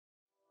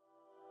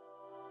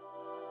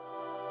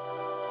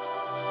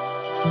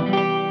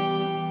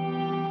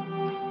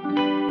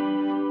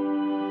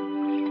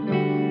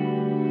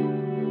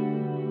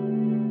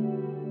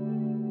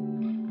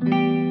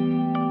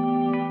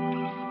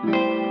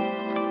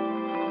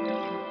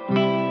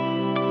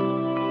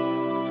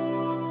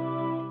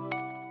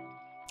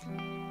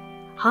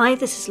Hi,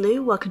 this is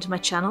Lou, welcome to my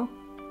channel,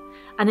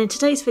 and in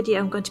today's video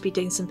I'm going to be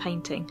doing some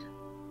painting.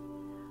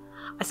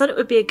 I thought it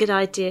would be a good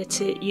idea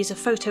to use a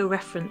photo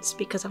reference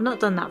because I've not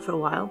done that for a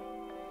while,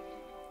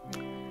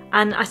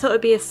 and I thought it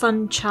would be a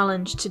fun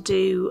challenge to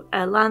do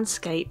a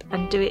landscape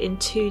and do it in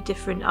two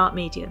different art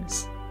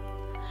mediums.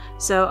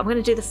 So I'm going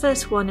to do the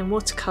first one in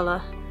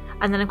watercolour,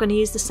 and then I'm going to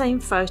use the same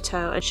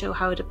photo and show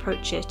how I'd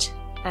approach it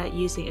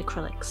using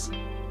acrylics.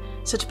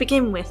 So to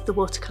begin with, the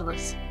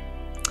watercolours.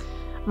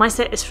 My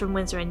set is from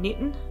Windsor and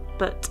Newton,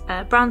 but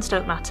brands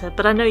don't matter,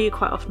 but I know you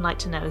quite often like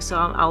to know, so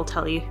I'll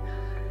tell you.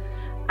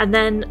 And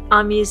then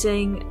I'm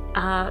using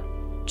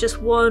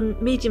just one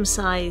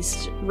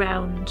medium-sized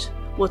round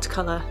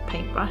watercolour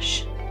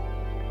paintbrush.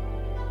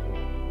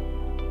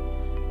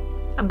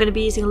 I'm going to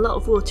be using a lot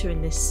of water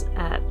in this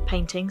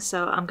painting,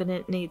 so I'm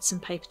going to need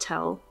some paper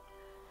towel.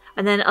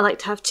 And then I like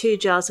to have 2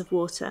 jars of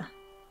water.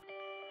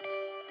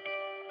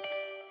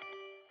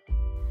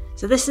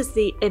 So this is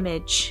the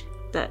image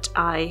that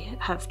I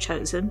have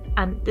chosen,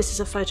 and this is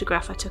a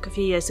photograph I took a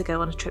few years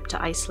ago on a trip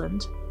to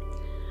Iceland.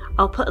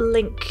 I'll put a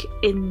link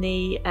in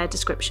the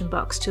description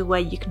box to where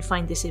you can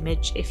find this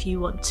image if you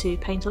want to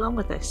paint along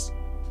with this.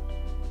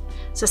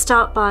 So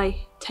start by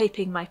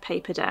taping my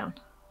paper down.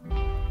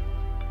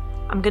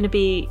 I'm going to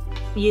be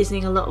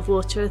using a lot of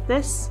water with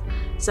this,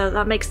 so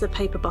that makes the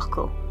paper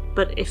buckle,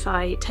 but if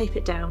I tape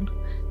it down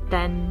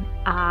then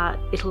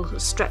it'll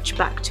stretch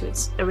back to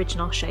its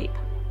original shape.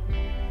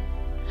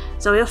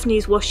 So I often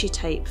use washi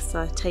tape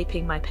for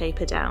taping my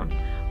paper down,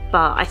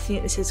 but I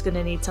think this is going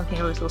to need something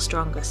a little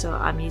stronger, so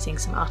I'm using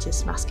some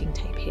artist's masking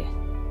tape here.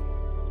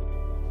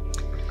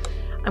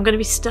 I'm going to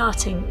be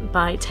starting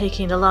by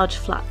taking a large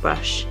flat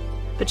brush,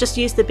 but just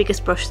use the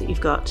biggest brush that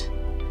you've got,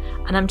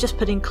 and I'm just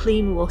putting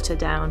clean water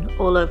down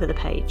all over the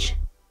page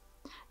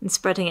and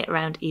spreading it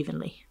around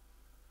evenly.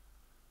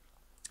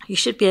 You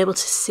should be able to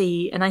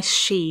see a nice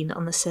sheen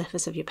on the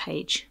surface of your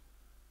page.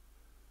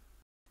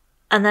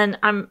 And then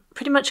I'm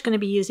pretty much going to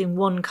be using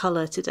one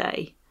colour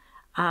today,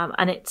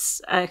 and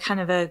it's a kind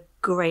of a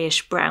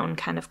greyish brown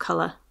kind of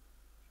colour.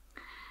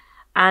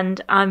 And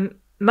I'm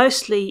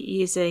mostly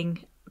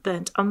using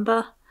burnt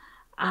umber,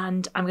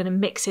 and I'm going to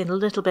mix in a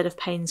little bit of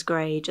Payne's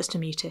grey just to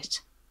mute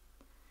it.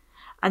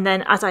 And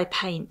then as I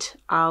paint,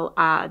 I'll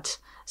add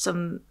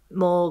some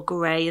more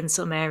grey in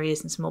some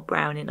areas and some more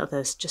brown in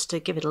others, just to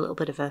give it a little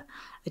bit of a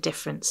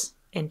difference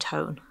in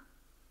tone.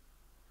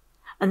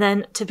 And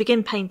then to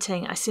begin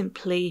painting, I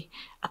simply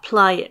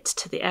apply it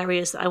to the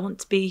areas that I want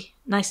to be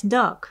nice and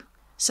dark.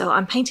 So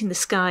I'm painting the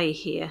sky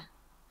here.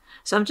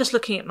 So I'm just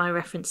looking at my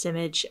reference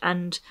image,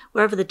 and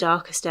wherever the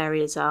darkest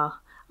areas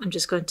are, I'm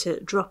just going to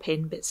drop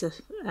in bits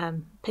of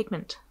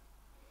pigment.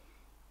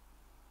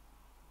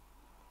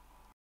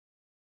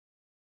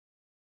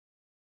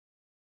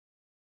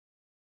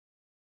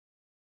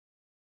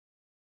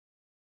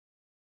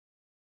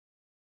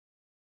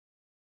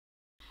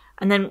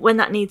 And then when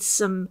that needs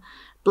some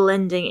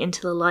blending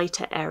into the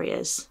lighter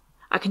areas,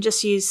 I can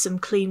just use some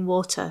clean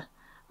water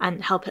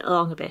and help it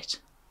along a bit.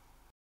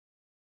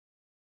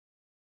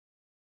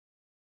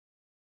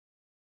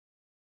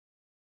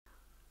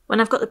 When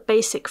I've got the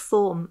basic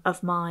form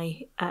of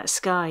my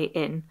sky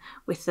in,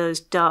 with those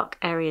dark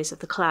areas of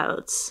the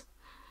clouds,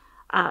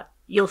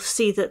 you'll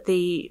see that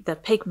the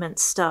pigment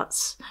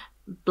starts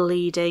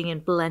bleeding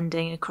and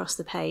blending across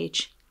the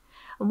page.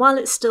 And while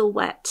it's still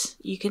wet,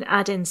 you can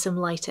add in some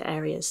lighter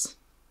areas.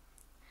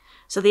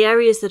 So the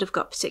areas that have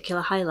got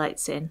particular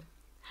highlights in,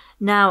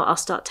 now I'll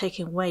start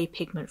taking away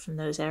pigment from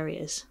those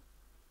areas.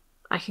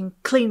 I can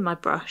clean my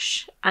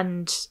brush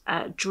and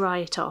dry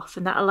it off,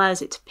 and that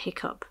allows it to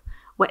pick up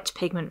wet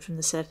pigment from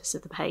the surface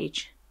of the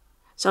page.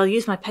 So I'll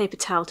use my paper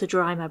towel to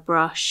dry my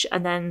brush,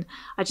 and then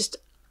I just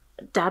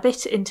dab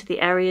it into the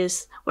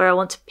areas where I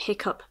want to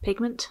pick up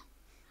pigment.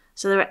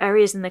 So there are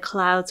areas in the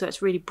clouds where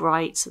it's really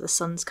bright, so the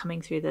sun's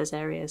coming through those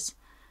areas,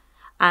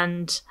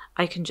 and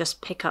I can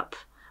just pick up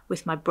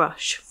with my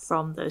brush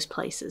from those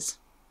places.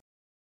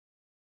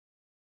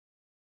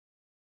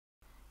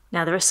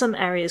 Now there are some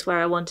areas where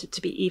I want it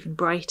to be even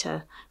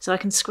brighter, so I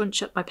can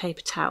scrunch up my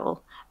paper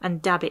towel and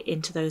dab it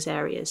into those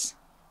areas.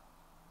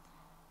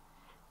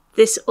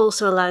 This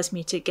also allows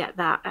me to get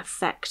that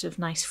effect of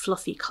nice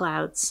fluffy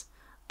clouds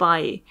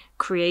by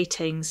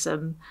creating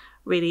some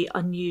really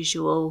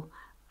unusual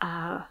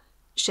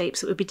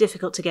shapes that would be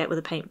difficult to get with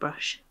a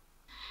paintbrush.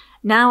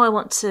 Now I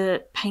want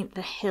to paint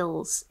the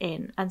hills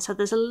in, and so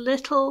there's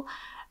a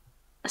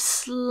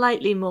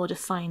slightly more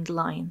defined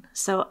line.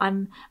 So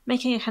I'm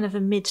making a kind of a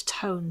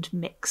mid-toned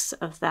mix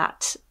of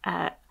that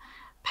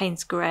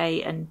Payne's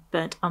grey and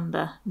burnt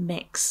umber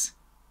mix.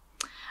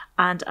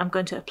 And I'm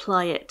going to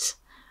apply it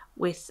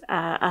with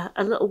a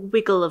little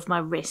wiggle of my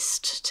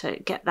wrist to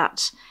get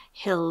that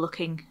hill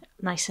looking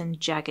nice and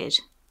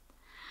jagged.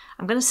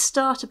 I'm going to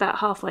start about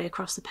halfway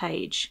across the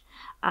page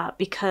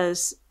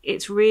because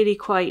it's really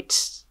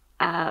quite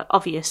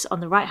obvious on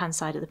the right hand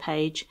side of the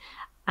page,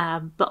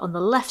 but on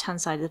the left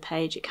hand side of the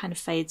page it kind of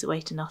fades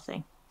away to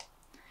nothing.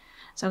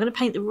 So I'm going to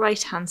paint the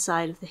right hand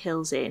side of the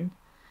hills in,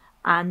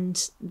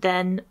 and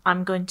then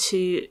I'm going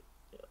to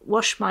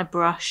wash my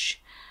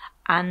brush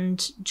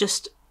and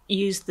just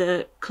use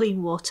the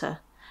clean water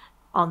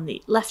on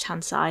the left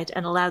hand side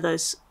and allow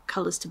those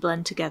colours to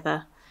blend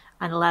together,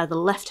 and allow the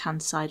left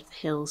hand side of the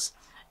hills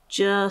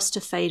just to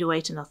fade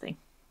away to nothing.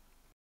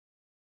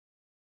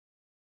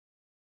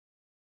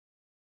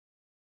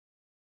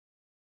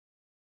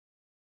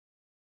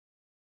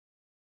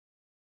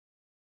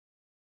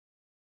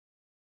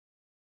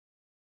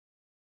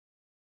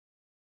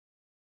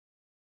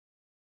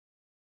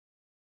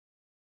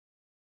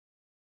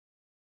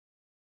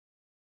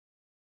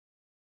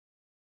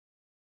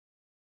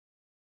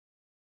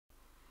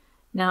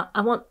 Now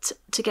I want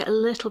to get a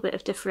little bit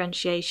of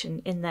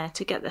differentiation in there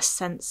to get the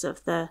sense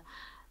of the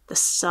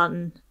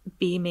sun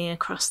beaming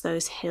across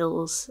those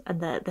hills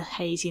and the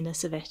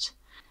haziness of it.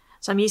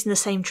 So I'm using the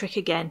same trick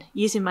again,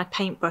 using my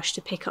paintbrush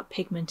to pick up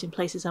pigment in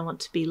places I want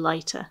to be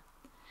lighter,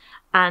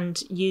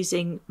 and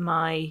using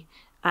my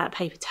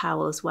paper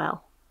towel as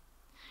well.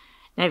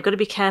 Now you've got to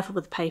be careful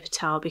with the paper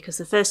towel, because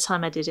the first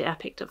time I did it I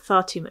picked up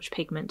far too much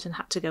pigment and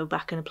had to go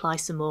back and apply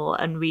some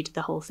more and redo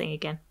the whole thing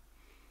again.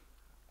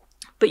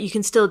 But you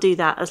can still do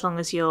that as long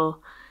as your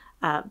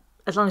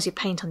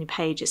paint on your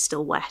page is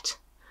still wet.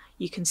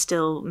 You can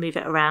still move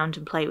it around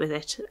and play with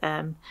it,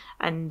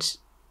 and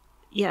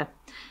yeah,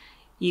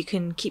 you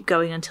can keep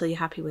going until you're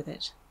happy with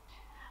it.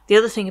 The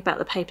other thing about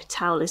the paper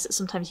towel is that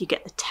sometimes you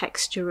get the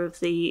texture of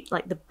the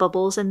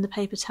bubbles in the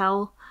paper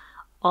towel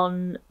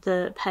on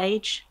the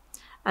page,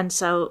 and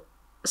so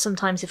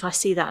sometimes if I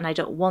see that and I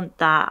don't want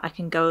that, I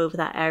can go over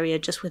that area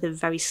just with a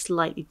very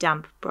slightly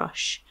damp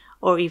brush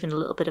or even a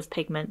little bit of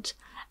pigment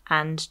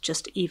and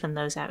just even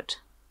those out.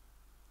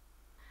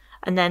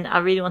 And then I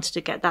really wanted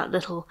to get that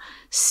little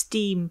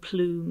steam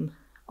plume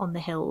on the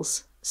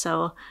hills,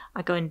 so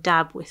I go and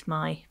dab with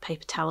my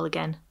paper towel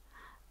again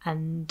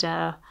and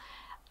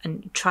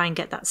try and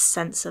get that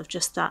sense of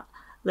just that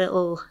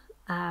little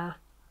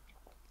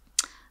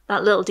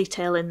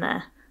detail in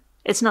there.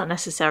 It's not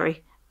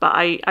necessary, but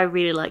I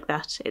really like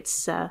that.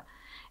 It's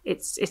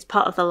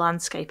part of the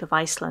landscape of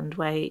Iceland,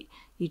 where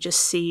you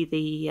just see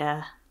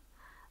the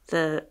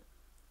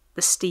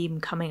steam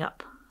coming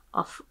up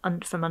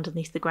from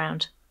underneath the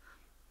ground.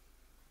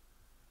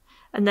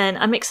 And then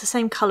I mix the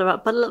same colour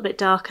up, but a little bit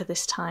darker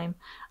this time,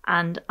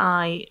 and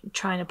I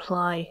try and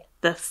apply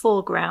the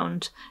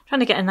foreground, trying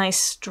to get a nice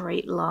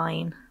straight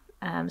line,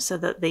 so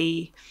that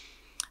the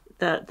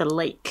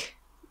lake,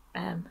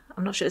 I'm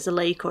not sure it's a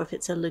lake or if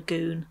it's a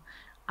lagoon,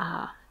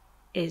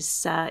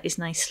 is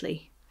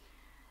nicely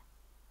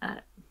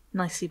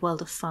well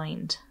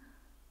defined.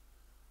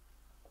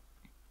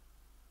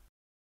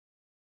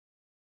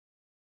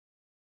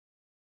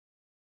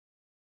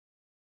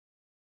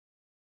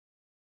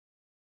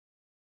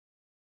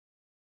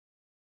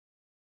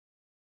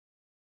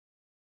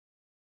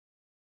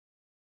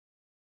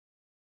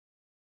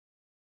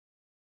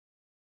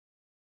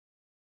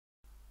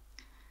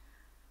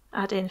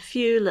 Add in a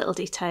few little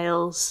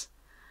details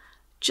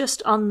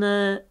just on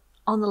the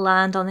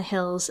land, on the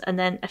hills, and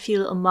then a few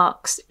little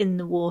marks in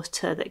the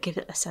water that give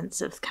it a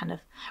sense of kind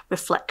of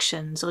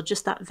reflections or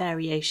just that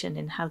variation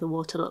in how the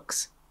water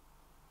looks.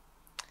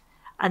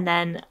 And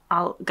then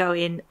I'll go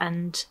in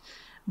and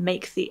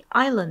make the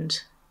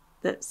island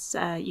that's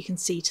you can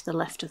see to the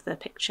left of the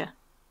picture.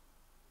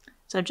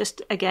 So I'm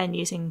just again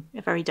using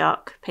a very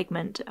dark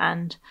pigment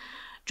and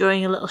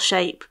drawing a little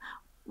shape,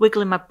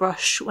 wiggling my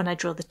brush when I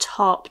draw the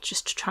top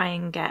just to try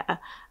and get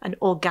an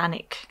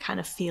organic kind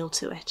of feel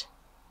to it.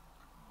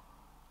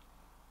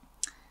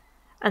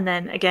 And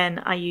then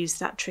again I use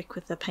that trick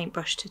with the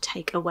paintbrush to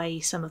take away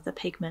some of the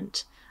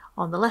pigment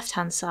on the left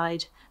hand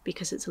side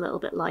because it's a little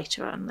bit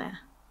lighter on there.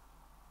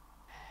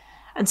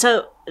 And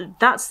so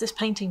that's this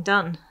painting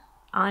done.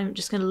 I'm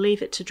just going to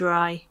leave it to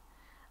dry,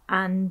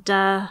 and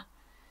yeah,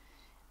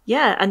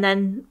 and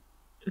then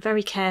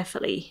very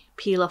carefully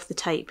peel off the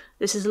tape.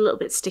 This is a little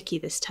bit sticky,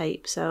 this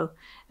tape, so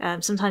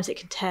sometimes it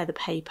can tear the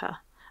paper,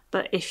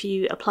 but if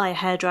you apply a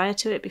hairdryer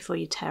to it before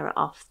you tear it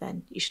off,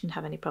 then you shouldn't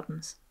have any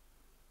problems.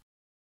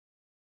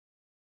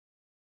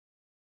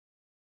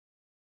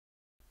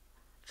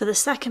 For the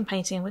second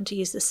painting I'm going to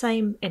use the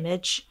same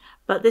image,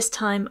 but this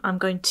time I'm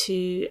going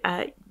to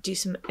do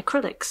some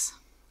acrylics.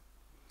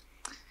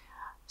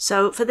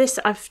 So for this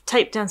I've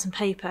taped down some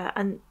paper,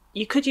 and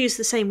you could use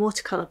the same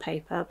watercolour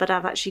paper, but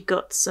I've actually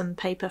got some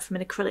paper from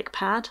an acrylic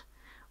pad,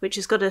 which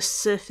has got a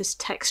surface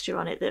texture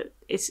on it that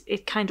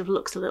it kind of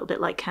looks a little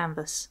bit like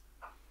canvas.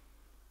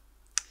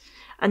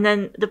 And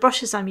then the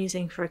brushes I'm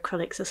using for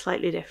acrylics are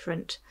slightly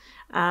different.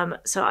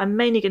 So I'm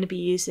mainly going to be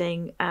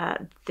using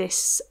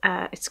this,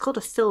 it's called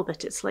a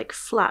filbert, it's like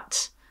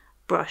flat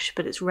brush,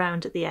 but it's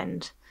round at the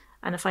end.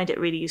 And I find it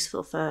really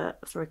useful for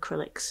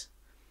acrylics.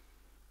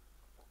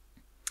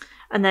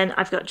 And then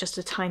I've got just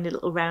a tiny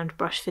little round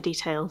brush for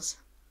details.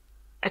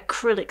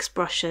 Acrylics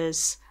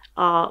brushes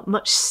are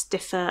much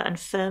stiffer and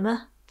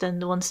firmer than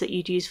the ones that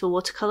you'd use for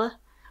watercolour.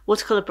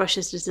 Watercolour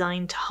brushes are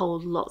designed to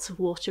hold lots of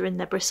water in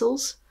their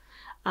bristles,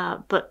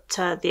 but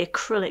the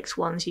acrylics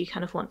ones you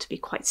kind of want to be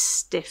quite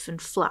stiff and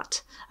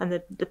flat, and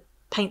the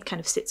paint kind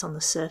of sits on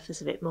the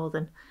surface of it more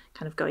than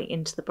kind of going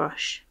into the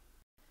brush.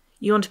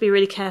 You want to be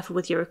really careful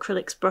with your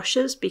acrylics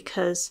brushes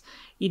because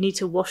you need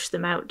to wash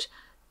them out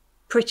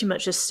pretty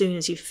much as soon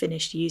as you've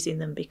finished using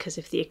them, because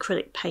if the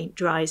acrylic paint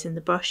dries in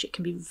the brush, it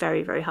can be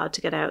very, very hard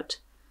to get out.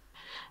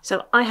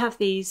 So I have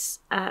these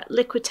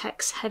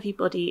Liquitex Heavy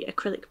Body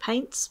acrylic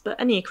paints, but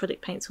any acrylic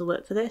paints will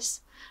work for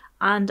this.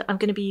 And I'm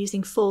going to be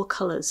using 4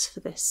 colours for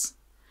this.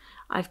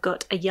 I've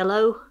got a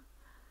yellow,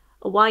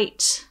 a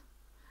white,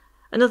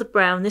 another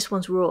brown, this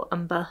one's raw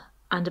umber,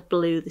 and a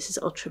blue, this is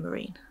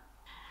ultramarine.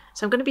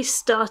 So I'm going to be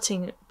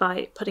starting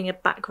by putting a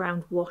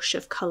background wash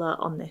of colour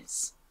on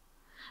this.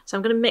 So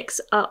I'm going to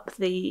mix up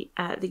the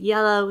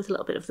yellow with a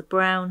little bit of the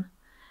brown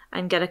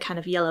and get a kind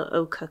of yellow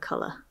ochre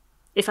colour.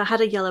 If I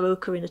had a yellow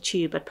ochre in a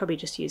tube, I'd probably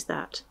just use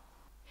that.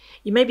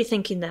 You may be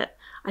thinking that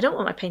I don't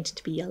want my painting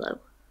to be yellow,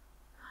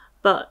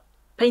 but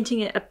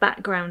painting it a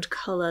background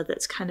colour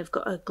that's kind of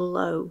got a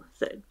glow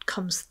that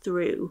comes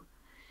through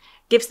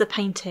gives the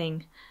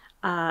painting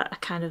a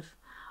kind of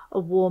a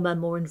warmer,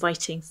 more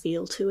inviting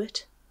feel to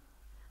it.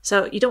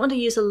 So you don't want to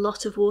use a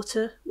lot of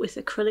water with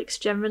acrylics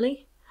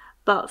generally,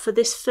 but for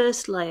this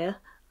first layer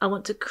I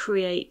want to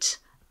create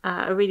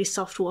a really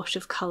soft wash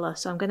of colour,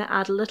 so I'm going to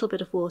add a little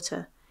bit of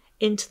water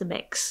into the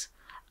mix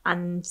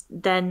and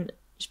then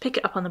just pick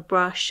it up on the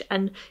brush,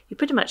 and you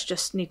pretty much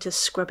just need to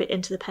scrub it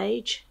into the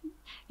page.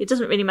 It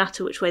doesn't really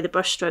matter which way the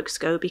brush strokes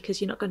go because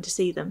you're not going to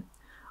see them.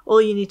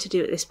 All you need to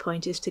do at this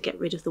point is to get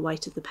rid of the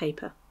white of the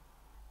paper.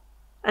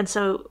 And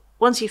so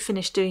once you've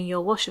finished doing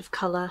your wash of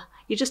colour,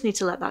 you just need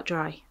to let that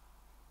dry.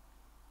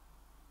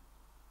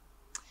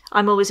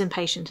 I'm always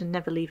impatient and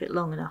never leave it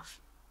long enough,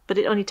 but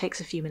it only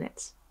takes a few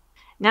minutes.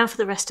 Now for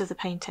the rest of the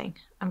painting.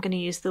 I'm going to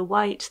use the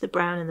white, the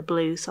brown and the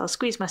blue, so I'll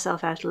squeeze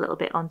myself out a little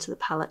bit onto the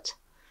palette.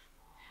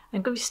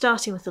 I'm going to be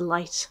starting with the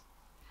light.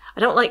 I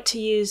don't like to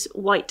use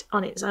white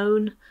on its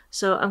own,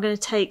 so I'm going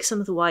to take some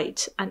of the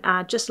white and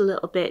add just a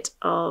little bit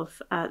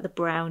of the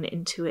brown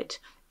into it,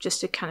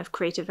 just to kind of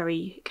create a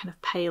very kind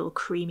of pale,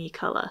 creamy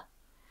colour.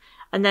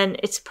 And then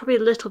it's probably a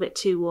little bit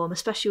too warm,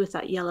 especially with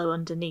that yellow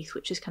underneath,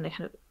 which is kind of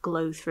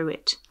glow through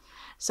it.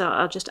 So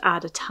I'll just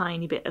add a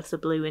tiny bit of the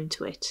blue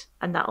into it,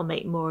 and that'll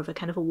make more of a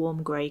kind of a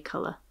warm grey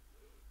colour.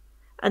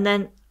 And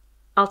then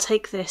I'll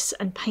take this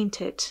and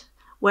paint it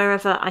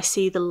wherever I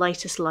see the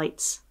lightest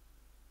lights.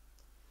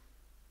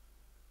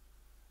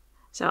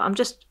 So I'm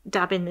just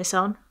dabbing this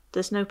on.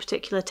 There's no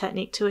particular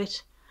technique to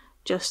it.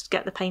 Just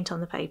get the paint on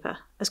the paper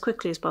as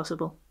quickly as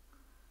possible.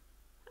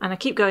 And I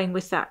keep going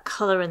with that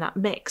colour and that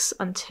mix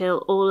until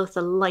all of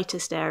the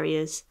lightest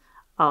areas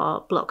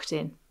are blocked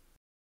in.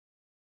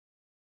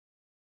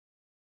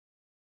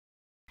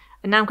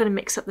 And now I'm going to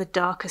mix up the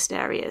darkest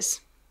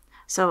areas.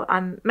 So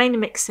I'm mainly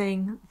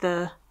mixing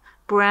the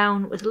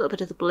brown with a little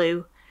bit of the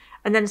blue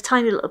and then a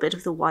tiny little bit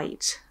of the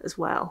white as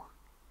well.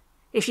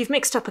 If you've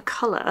mixed up a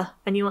colour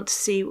and you want to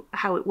see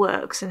how it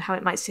works and how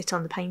it might sit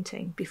on the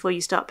painting before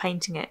you start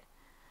painting it,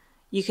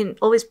 you can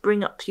always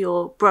bring up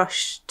your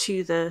brush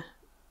to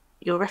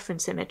your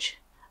reference image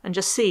and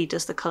just see,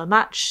 does the colour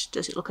match,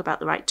 does it look about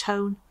the right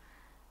tone,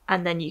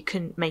 and then you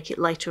can make it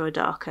lighter or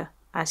darker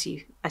as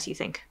you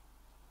think.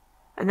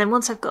 And then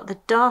once I've got the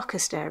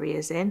darkest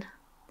areas in,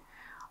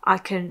 I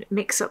can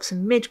mix up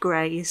some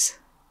mid-greys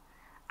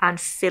and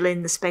fill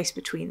in the space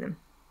between them.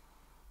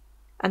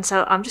 And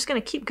so I'm just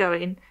going to keep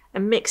going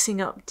and mixing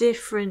up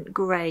different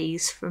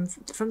greys from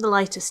the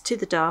lightest to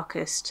the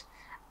darkest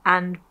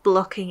and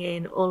blocking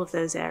in all of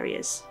those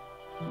areas.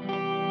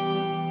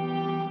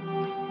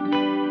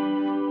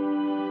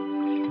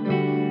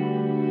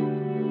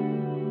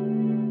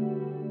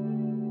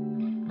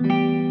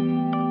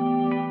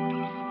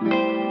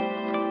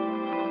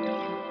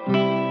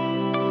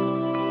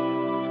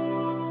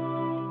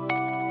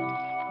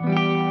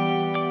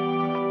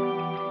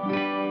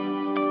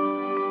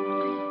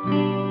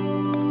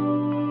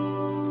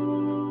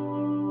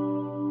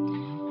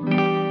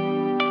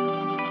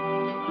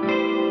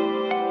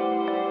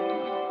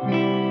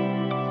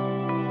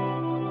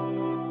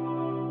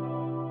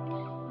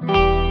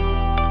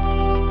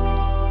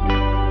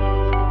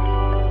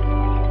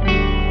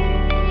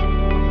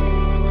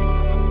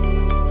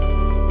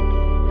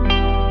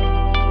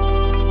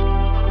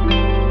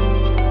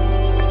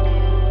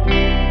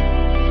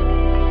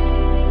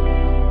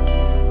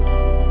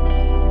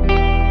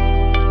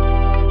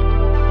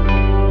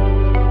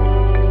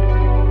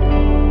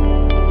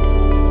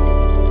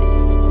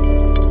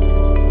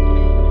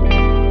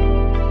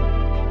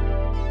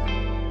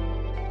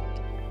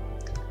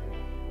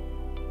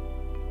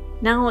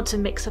 Now I want to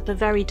mix up a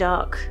very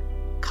dark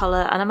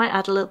colour, and I might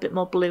add a little bit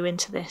more blue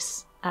into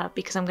this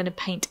because I'm going to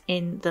paint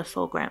in the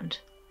foreground.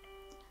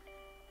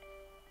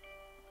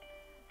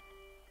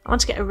 I want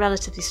to get a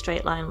relatively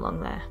straight line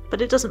along there,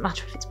 but it doesn't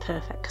matter if it's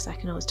perfect because I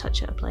can always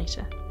touch it up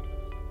later.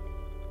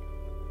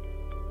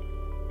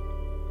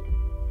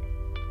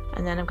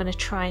 And then I'm going to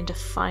try and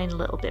define a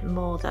little bit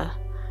more the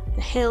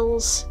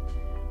hills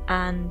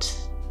and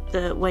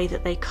the way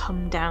that they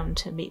come down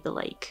to meet the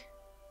lake.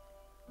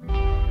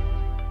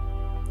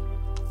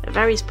 At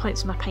various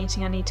points in my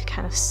painting I need to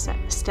kind of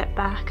step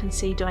back and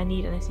see, do I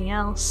need anything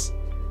else?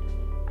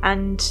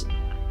 And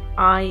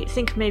I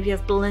think maybe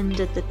I've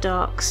blended the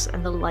darks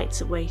and the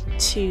lights away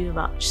too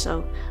much,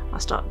 so I'll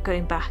start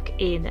going back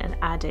in and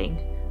adding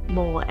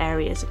more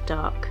areas of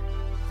dark.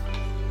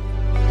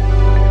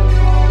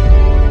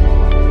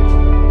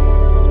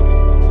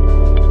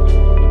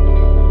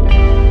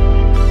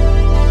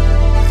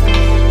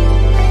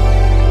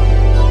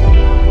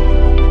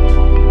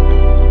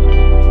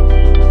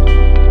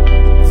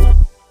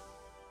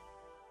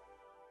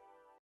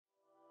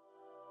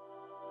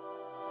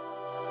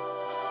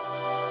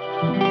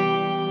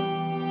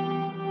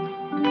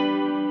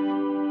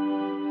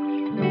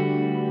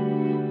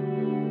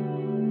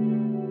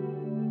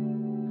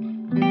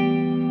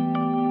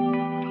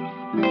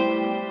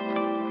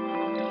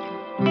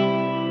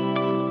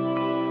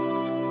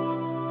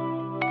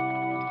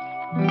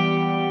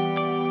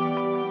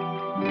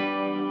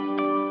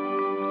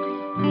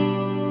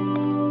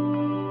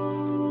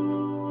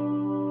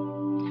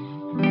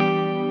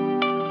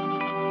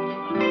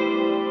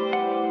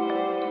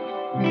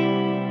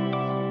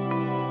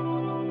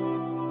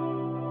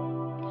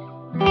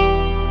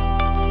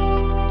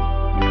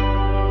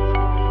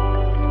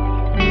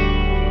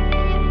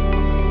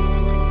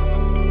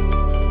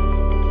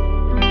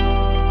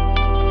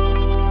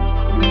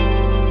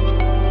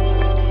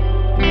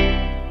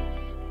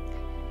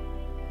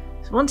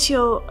 Once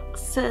your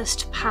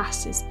first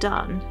pass is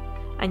done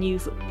and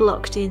you've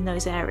blocked in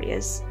those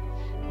areas,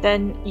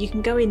 then you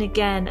can go in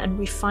again and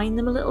refine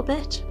them a little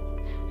bit.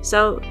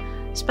 So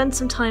spend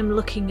some time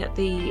looking at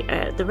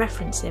the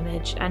reference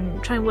image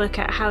and try and work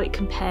out how it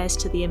compares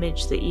to the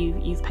image that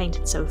you've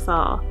painted so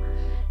far.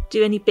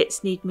 Do any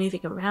bits need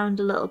moving around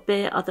a little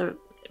bit? Are there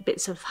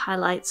bits of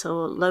highlights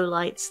or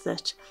lowlights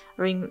that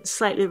are in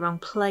slightly the wrong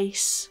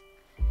place?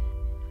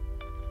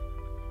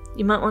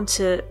 You might want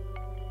to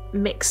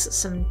mix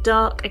some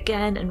dark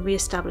again and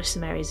re-establish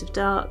some areas of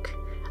dark,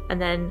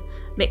 and then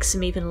mix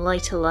some even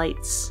lighter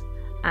lights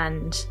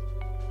and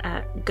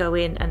go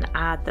in and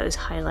add those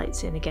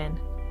highlights in again,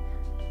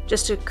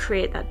 just to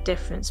create that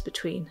difference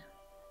between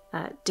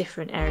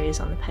different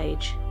areas on the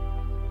page.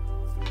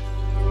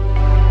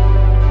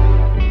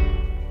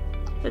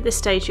 At this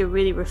stage you're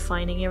really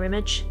refining your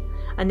image,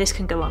 and this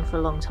can go on for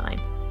a long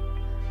time.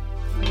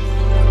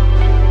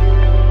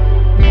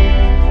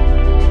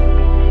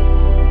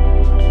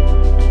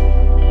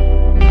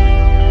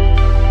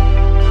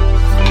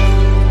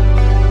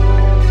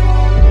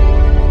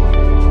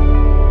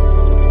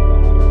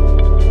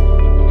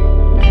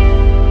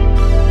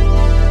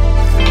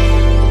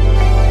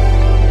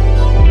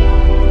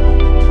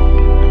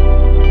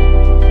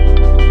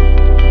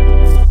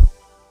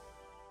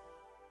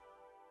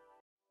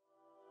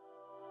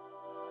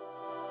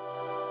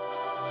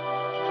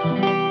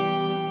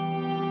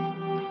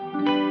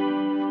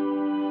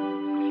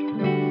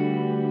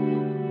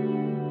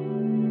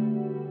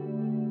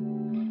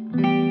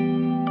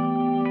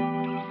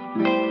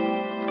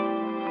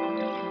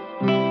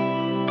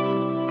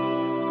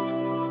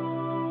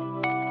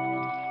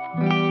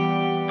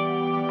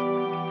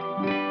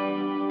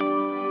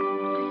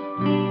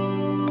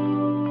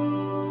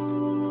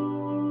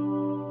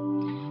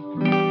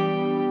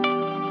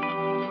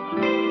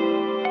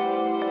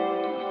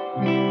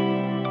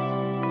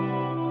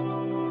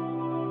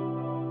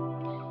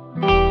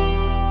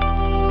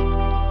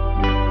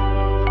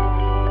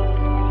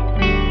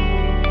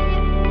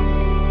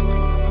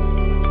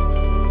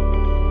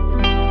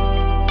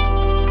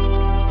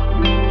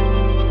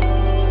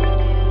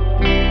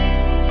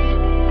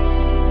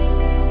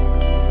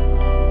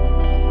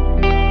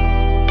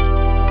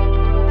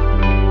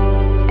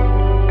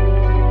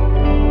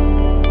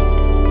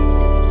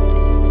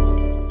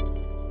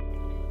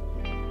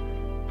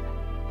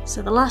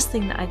 So the last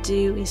thing that I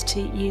do is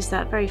to use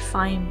that very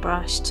fine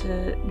brush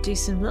to do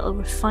some little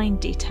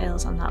refined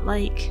details on that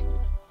lake,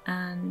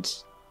 and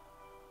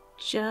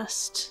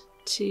just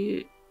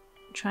to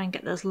try and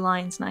get those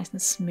lines nice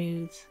and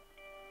smooth.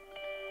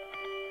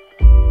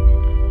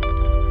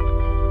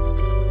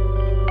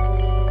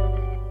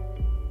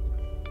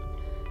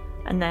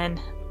 And then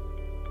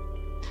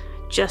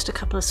just a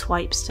couple of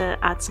swipes to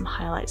add some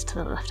highlights to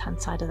the left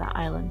hand side of that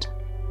island.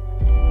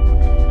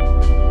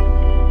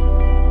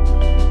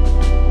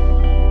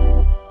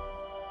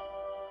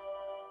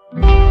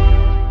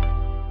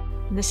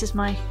 And this is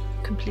my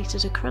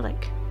completed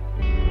acrylic.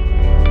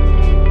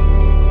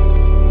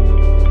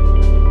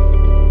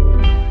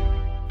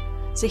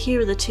 So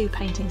here are the two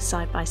paintings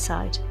side by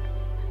side.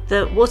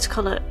 The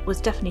watercolour was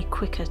definitely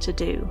quicker to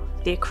do,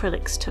 the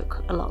acrylics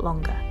took a lot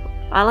longer.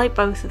 I like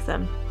both of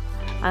them,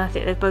 and I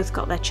think they've both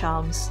got their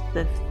charms.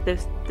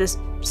 There's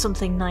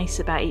something nice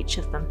about each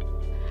of them.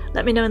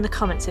 Let me know in the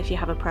comments if you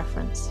have a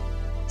preference.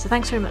 So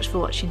thanks very much for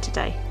watching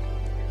today.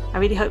 I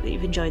really hope that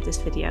you've enjoyed this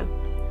video.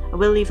 I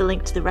will leave a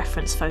link to the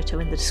reference photo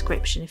in the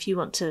description if you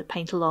want to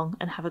paint along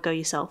and have a go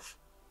yourself.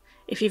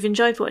 If you've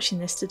enjoyed watching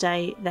this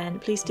today, then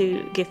please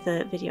do give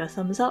the video a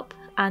thumbs up,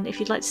 and if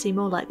you'd like to see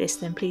more like this,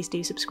 then please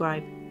do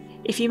subscribe.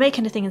 If you make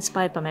anything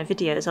inspired by my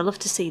videos, I love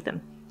to see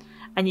them,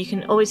 and you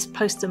can always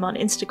post them on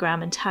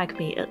Instagram and tag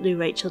me at Lou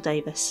Rachel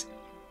Davis.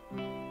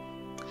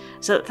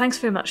 So thanks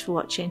very much for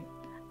watching,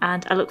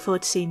 and I look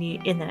forward to seeing you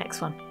in the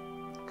next one.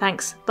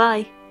 Thanks,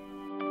 bye!